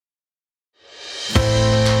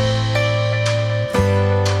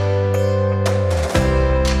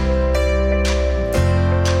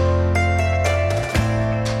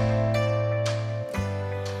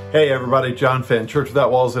Hey everybody, John Fenn, Church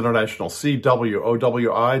Without Walls International, CWOWI.org,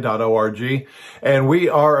 and we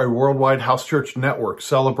are a worldwide house church network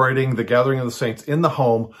celebrating the gathering of the saints in the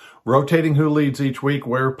home, rotating who leads each week,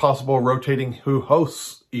 where possible, rotating who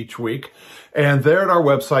hosts each week. And there at our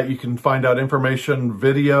website, you can find out information,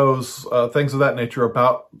 videos, things of that nature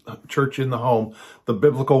about church in the home, the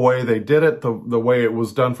biblical way they did it, the way it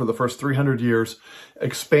was done for the first 300 years,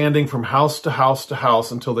 expanding from house to house to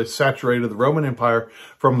house until they saturated the Roman Empire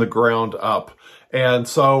from the ground up. And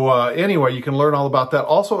so anyway, you can learn all about that.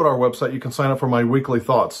 Also at our website, you can sign up for my weekly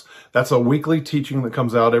thoughts. That's a weekly teaching that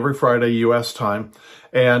comes out every Friday, U.S. time,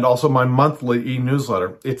 and also my monthly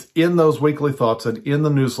e-newsletter. It's in those weekly thoughts and in the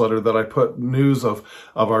newsletter that I put news of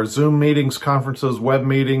our Zoom meetings, conferences, web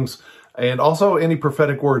meetings, and also any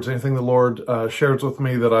prophetic words, anything the Lord shares with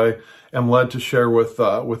me that I am led to share with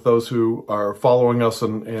those who are following us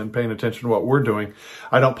and paying attention to what we're doing.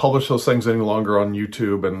 I don't publish those things any longer on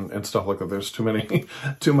YouTube and stuff like that. There's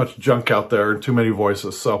too much junk out there and too many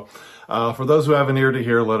voices. So for those who have an ear to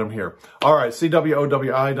hear, let them hear. All right,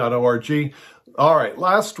 CWOWI.org. All right,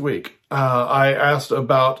 last week I asked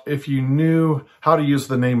about if you knew how to use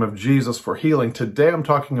the name of Jesus for healing. Today I'm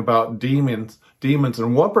talking about demons,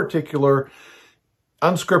 and one particular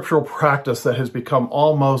unscriptural practice that has become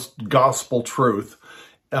almost gospel truth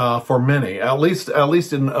for many, at least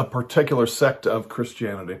in a particular sect of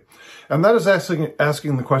Christianity. And that is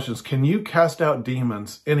asking the questions, can you cast out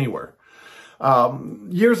demons anywhere?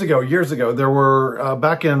 Years ago, there were,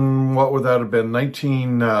 back in, what would that have been,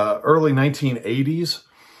 early 1980s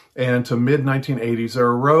and to mid-1980s, there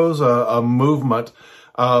arose a movement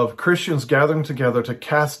of Christians gathering together to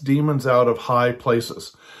cast demons out of high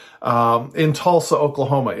places. In Tulsa,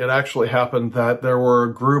 Oklahoma, it actually happened that there were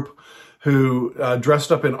a group who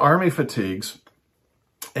dressed up in army fatigues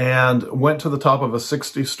and went to the top of a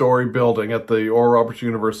 60-story building at the Oral Roberts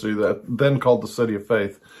University, that then called the City of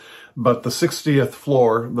Faith. But the 60th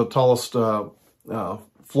floor, the tallest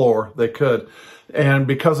floor they could. And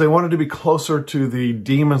because they wanted to be closer to the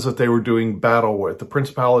demons that they were doing battle with, the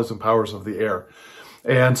principalities and powers of the air.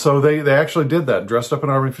 And so they actually did that, dressed up in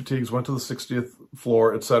army fatigues, went to the 60th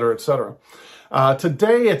floor, et cetera, et cetera.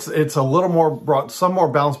 Today, it's a little more, some more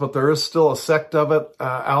balanced, but there is still a sect of it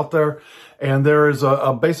out there. And there is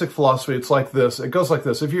a basic philosophy. It's like this. It goes like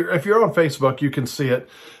this. If you're on Facebook, you can see it.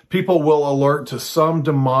 People will alert to some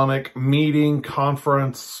demonic meeting,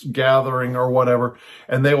 conference, gathering, or whatever,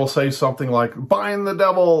 and they will say something like, bind the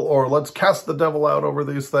devil, or let's cast the devil out over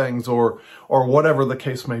these things, or whatever the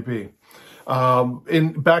case may be.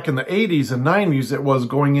 Back in the 80s and 90s, it was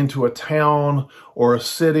going into a town or a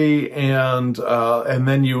city, and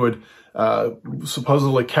then you would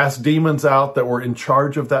supposedly cast demons out that were in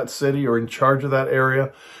charge of that city or in charge of that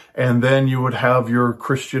area. And then you would have your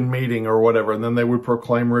Christian meeting or whatever, and then they would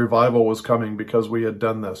proclaim revival was coming because we had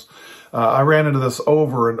done this. I ran into this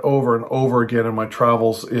over and over and over again in my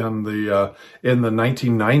travels in the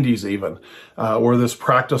 1990s even, where this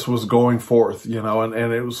practice was going forth,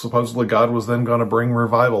 and it was supposedly God was then going to bring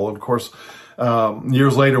revival. Of course,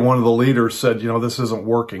 years later, one of the leaders said, this isn't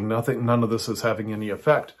working. None of this is having any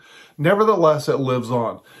effect. Nevertheless, it lives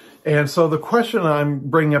on. And so the question I'm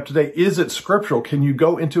bringing up today, is it scriptural? Can you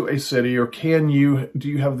go into a city, or do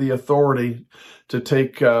you have the authority to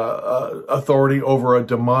take authority over a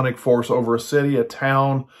demonic force, over a city, a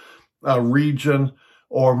town, a region,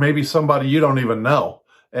 or maybe somebody you don't even know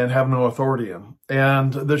and have no authority in?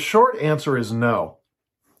 And the short answer is no.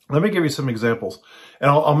 Let me give you some examples,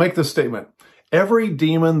 and I'll make this statement. Every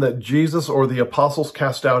demon that Jesus or the apostles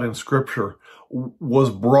cast out in Scripture was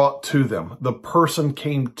brought to them. The person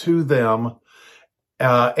came to them,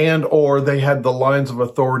 or they had the lines of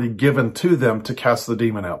authority given to them to cast the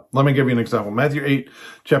demon out. Let me give you an example. Matthew 8,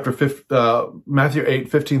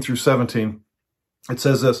 15 through 17. It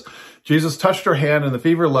says this: Jesus touched her hand, and the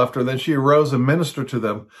fever left her. Then she arose and ministered to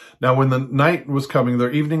them. Now, when the night was coming,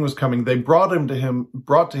 their evening was coming, they brought to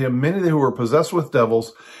him many who were possessed with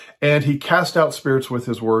devils, and he cast out spirits with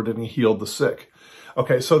his word, and he healed the sick.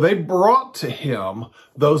 Okay, so they brought to him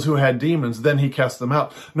those who had demons, then he cast them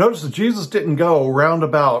out. Notice that Jesus didn't go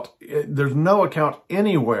roundabout. There's no account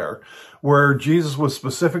anywhere where Jesus was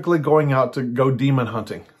specifically going out to go demon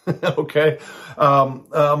hunting. Okay,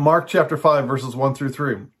 Mark chapter 5, verses 1 through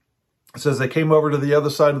 3. It says, they came over to the other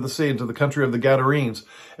side of the sea, into the country of the Gadarenes.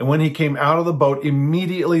 And when he came out of the boat,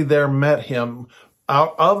 immediately there met him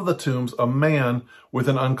out of the tombs a man with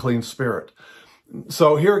an unclean spirit.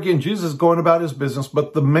 So here again, Jesus is going about his business,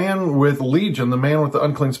 but the man with legion, the man with the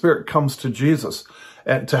unclean spirit, comes to Jesus.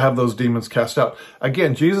 and to have those demons cast out.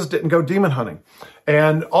 Again, Jesus didn't go demon hunting.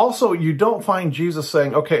 And also, you don't find Jesus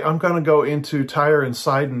saying, okay, I'm going to go into Tyre and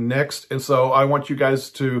Sidon next, and so I want you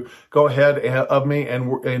guys to go ahead of me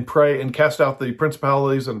and pray and cast out the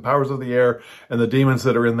principalities and powers of the air and the demons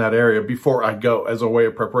that are in that area before I go, as a way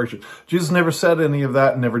of preparation. Jesus never said any of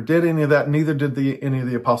that, never did any of that, neither did any of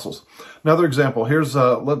the apostles. Another example, here's,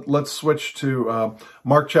 let's switch to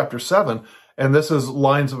Mark chapter 7, and this is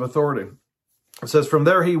lines of authority. It says, from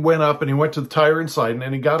there he went up and he went to Tyre and Sidon,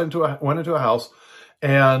 and he went into a house,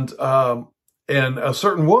 and a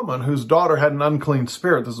certain woman whose daughter had an unclean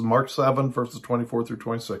spirit, this is Mark 7, verses 24 through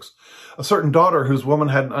 26. A certain daughter whose woman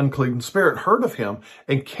had an unclean spirit heard of him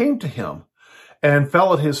and came to him and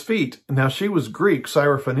fell at his feet. Now she was Greek,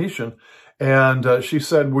 Syrophoenician, and she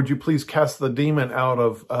said, would you please cast the demon out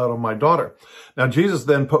of my daughter? Now Jesus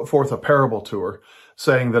then put forth a parable to her,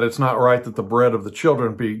 saying that it's not right that the bread of the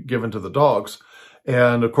children be given to the dogs.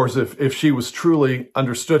 And of course, if she was truly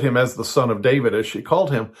understood him as the son of David, as she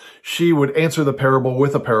called him, she would answer the parable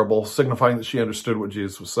with a parable, signifying that she understood what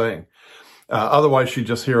Jesus was saying. Otherwise, she'd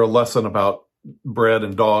just hear a lesson about bread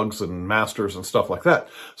and dogs and masters and stuff like that.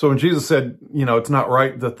 So when Jesus said, it's not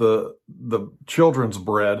right that the children's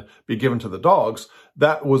bread be given to the dogs,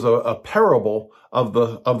 that was a parable of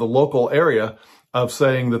the local area, of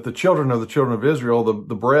saying that the children are the children of Israel,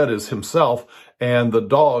 the bread is himself, and the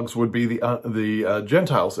dogs would be the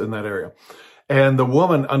Gentiles in that area. And the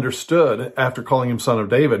woman understood after calling him son of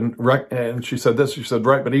David, and she said this, she said,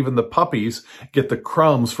 right, but even the puppies get the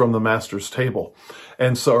crumbs from the master's table,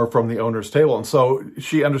 and so, or from the owner's table. And so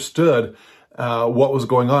she understood what was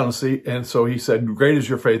going on. And so he said, great is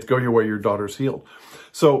your faith, go your way, your daughter's healed.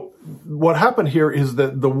 So what happened here is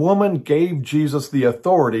that the woman gave Jesus the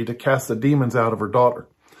authority to cast the demons out of her daughter,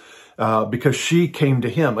 because she came to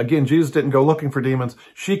him. Again, Jesus didn't go looking for demons.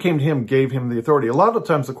 She came to him, gave him the authority. A lot of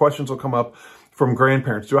times the questions will come up from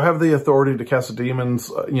grandparents. Do I have the authority to cast the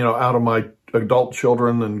demons, out of my adult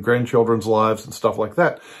children and grandchildren's lives and stuff like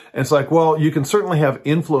that? And it's like, well, you can certainly have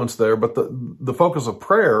influence there, but the focus of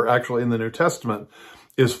prayer actually in the New Testament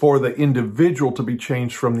is for the individual to be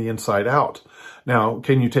changed from the inside out. Now,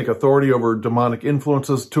 can you take authority over demonic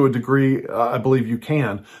influences? To a degree, I believe you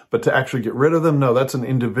can, but to actually get rid of them, no, that's an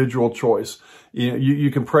individual choice. You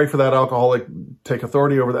can pray for that alcoholic, take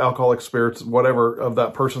authority over the alcoholic spirits, whatever, of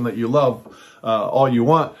that person that you love, all you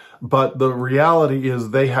want. But the reality is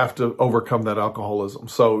they have to overcome that alcoholism.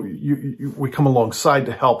 So we come alongside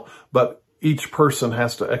to help, but each person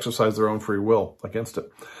has to exercise their own free will against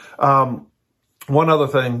it. One other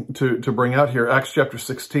thing to bring out here, Acts chapter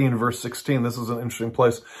 16, verse 16, this is an interesting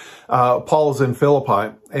place. Paul is in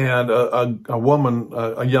Philippi, and a woman,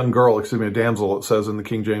 a young girl, a damsel, it says in the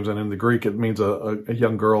King James, and in the Greek it means a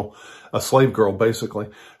young girl, a slave girl basically,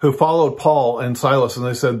 who followed Paul and Silas, and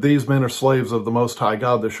they said, these men are slaves of the Most High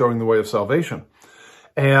God, they're showing the way of salvation.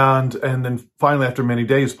 And then finally, after many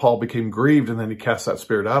days, Paul became grieved, and then he cast that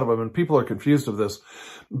spirit out of him. And people are confused of this.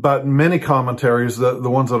 But many commentaries, the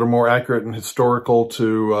ones that are more accurate and historical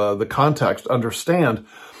to the context, understand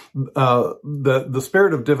the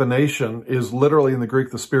spirit of divination is literally in the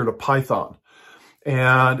Greek the spirit of Python.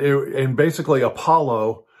 And basically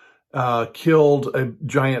Apollo killed a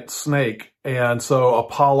giant snake. And so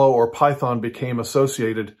Apollo or Python became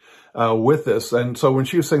associated with this. And so when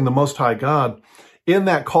she was saying the Most High God, in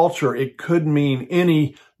that culture, it could mean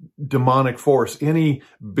any demonic force, any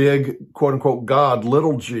big, quote unquote, God,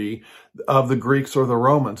 little g, of the Greeks or the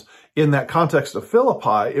Romans. In that context of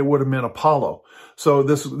Philippi, it would have meant Apollo. So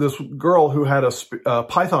this girl who had a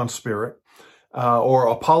Python spirit, or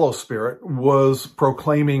Apollo spirit, was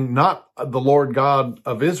proclaiming not the Lord God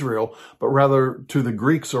of Israel, but rather to the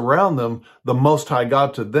Greeks around them, the Most High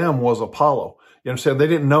God to them was Apollo. You understand? They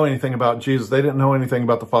didn't know anything about Jesus. They didn't know anything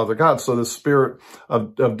about the Father God. So the spirit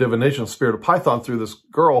of divination, spirit of Python through this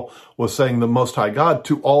girl was saying the Most High God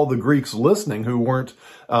to all the Greeks listening who weren't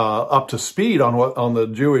up to speed on the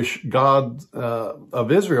Jewish God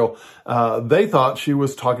of Israel. They thought she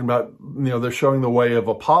was talking about, they're showing the way of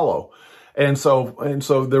Apollo. And so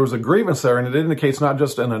there was a grievance there, and it indicates not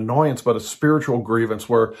just an annoyance, but a spiritual grievance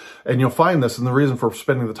and you'll find this, and the reason for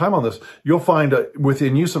spending the time on this, you'll find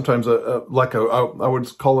within you sometimes I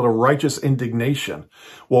would call it a righteous indignation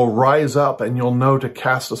will rise up, and you'll know to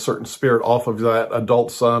cast a certain spirit off of that adult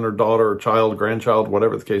son or daughter or child, grandchild,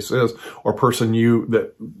 whatever the case is, or person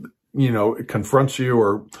that confronts you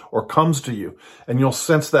or comes to you, and you'll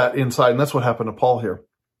sense that inside. And that's what happened to Paul here.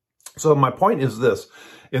 So my point is this,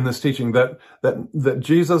 in this teaching, that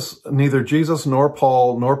neither Jesus nor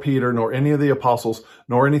Paul nor Peter nor any of the apostles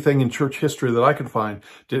nor anything in church history that I can find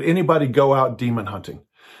did anybody go out demon hunting.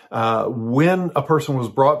 When a person was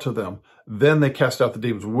brought to them, then they cast out the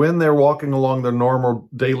demons. When they're walking along their normal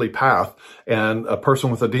daily path and a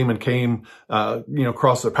person with a demon came,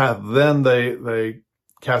 across their path, then they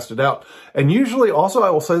cast it out. And usually also,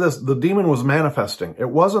 I will say this, the demon was manifesting. It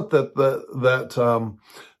wasn't that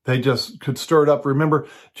they just could stir it up. Remember,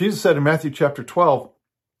 Jesus said in Matthew chapter 12,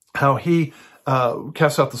 how he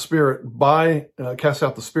cast out the spirits by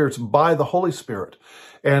the Holy Spirit.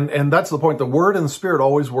 And that's the point. The Word and the Spirit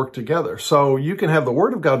always work together. So you can have the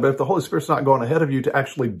Word of God, but if the Holy Spirit's not going ahead of you to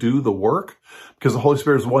actually do the work, because the Holy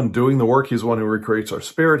Spirit is the one doing the work. He's the one who recreates our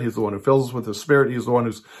spirit. He's the one who fills us with His Spirit. He's the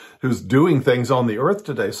one who's doing things on the earth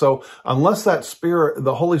today. So unless that Spirit,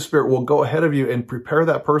 the Holy Spirit, will go ahead of you and prepare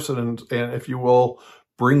that person and if you will,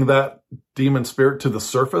 bring that demon spirit to the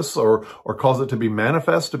surface or cause it to be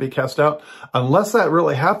manifest, to be cast out. Unless that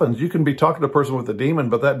really happens, you can be talking to a person with a demon,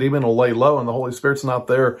 but that demon will lay low and the Holy Spirit's not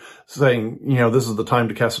there saying, this is the time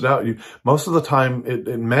to cast it out. Most of the time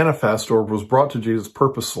it manifests or was brought to Jesus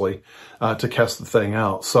purposely to cast the thing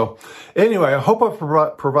out. So anyway, I hope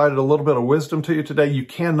I've provided a little bit of wisdom to you today. You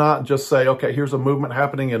cannot just say, okay, here's a movement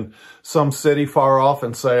happening in some city far off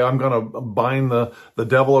and say, I'm going to bind the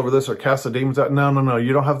devil over this or cast the demons out. No.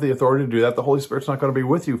 You don't have the authority to do that. The Holy Spirit's not going to be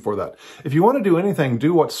with you for that. If you want to do anything,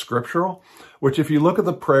 do what's scriptural, which if you look at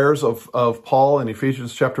the prayers of Paul in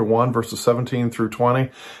Ephesians chapter 1, verses 17 through 20,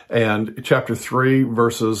 and chapter 3,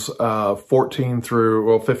 verses 15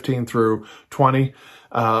 through 20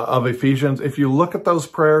 of Ephesians, if you look at those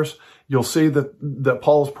prayers, you'll see that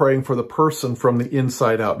Paul is praying for the person from the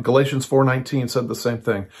inside out. Galatians 4:19 said the same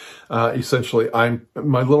thing. Essentially,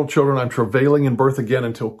 my little children, I'm travailing in birth again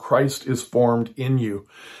until Christ is formed in you.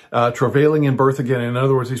 Travailing in birth again. In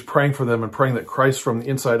other words, he's praying for them and praying that Christ from the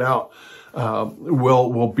inside out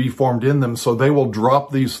will be formed in them, so they will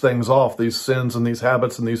drop these things off, these sins and these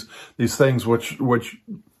habits and these things which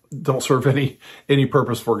don't serve any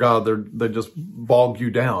purpose for God. They just bog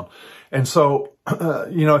you down. And so,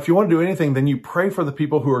 if you want to do anything, then you pray for the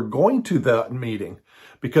people who are going to that meeting,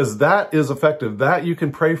 because that is effective. That you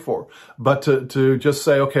can pray for. But to just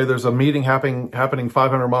say, okay, there's a meeting happening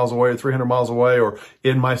 500 miles away or 300 miles away or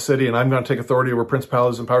in my city, and I'm going to take authority over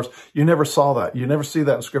principalities and powers. You never saw that. You never see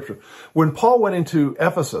that in Scripture. When Paul went into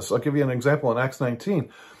Ephesus, I'll give you an example in Acts 19.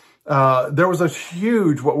 There was a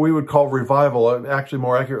huge, what we would call revival, actually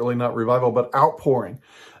more accurately not revival, but outpouring,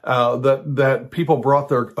 that people brought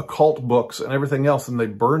their occult books and everything else and they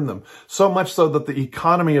burned them. So much so that the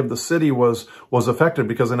economy of the city was affected,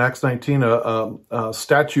 because in Acts 19, a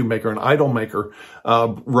statue maker, an idol maker,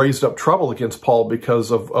 raised up trouble against Paul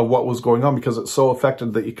because of what was going on, because it so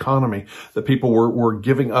affected the economy that people were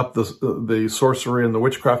giving up the sorcery and the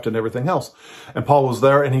witchcraft and everything else. And Paul was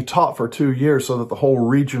there and he taught for 2 years so that the whole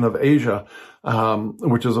region of Asia,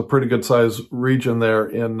 which is a pretty good sized region there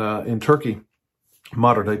in Turkey,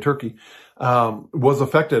 modern day Turkey, was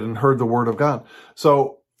affected and heard the word of God.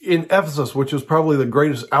 So in Ephesus, which is probably the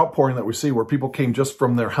greatest outpouring that we see, where people came just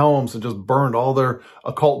from their homes and just burned all their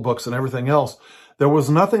occult books and everything else, there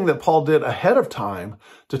was nothing that Paul did ahead of time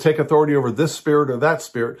to take authority over this spirit or that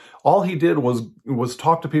spirit. All he did was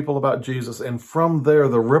talk to people about Jesus. And from there,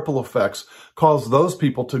 the ripple effects caused those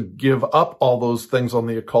people to give up all those things on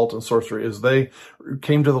the occult and sorcery as they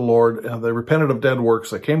came to the Lord. They repented of dead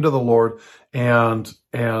works. They came to the Lord, and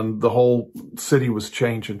the whole city was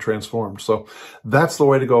changed and transformed. So that's the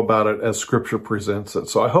way to go about it as Scripture presents it.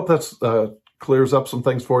 So I hope that's clears up some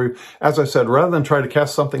things for you. As I said, rather than try to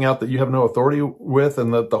cast something out that you have no authority with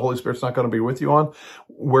and that the Holy Spirit's not going to be with you on,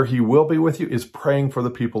 where he will be with you is praying for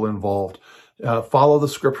the people involved. Follow the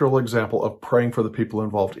scriptural example of praying for the people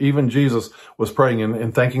involved. Even Jesus was praying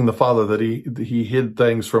and thanking the Father that he hid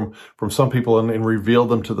things from some people and revealed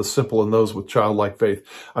them to the simple and those with childlike faith.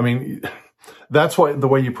 I mean, that's why the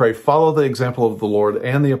way you pray. Follow the example of the Lord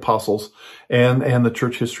and the apostles and the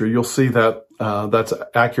church history. You'll see that that's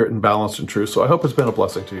accurate and balanced and true. So I hope it's been a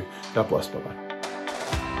blessing to you. God bless. Bye-bye.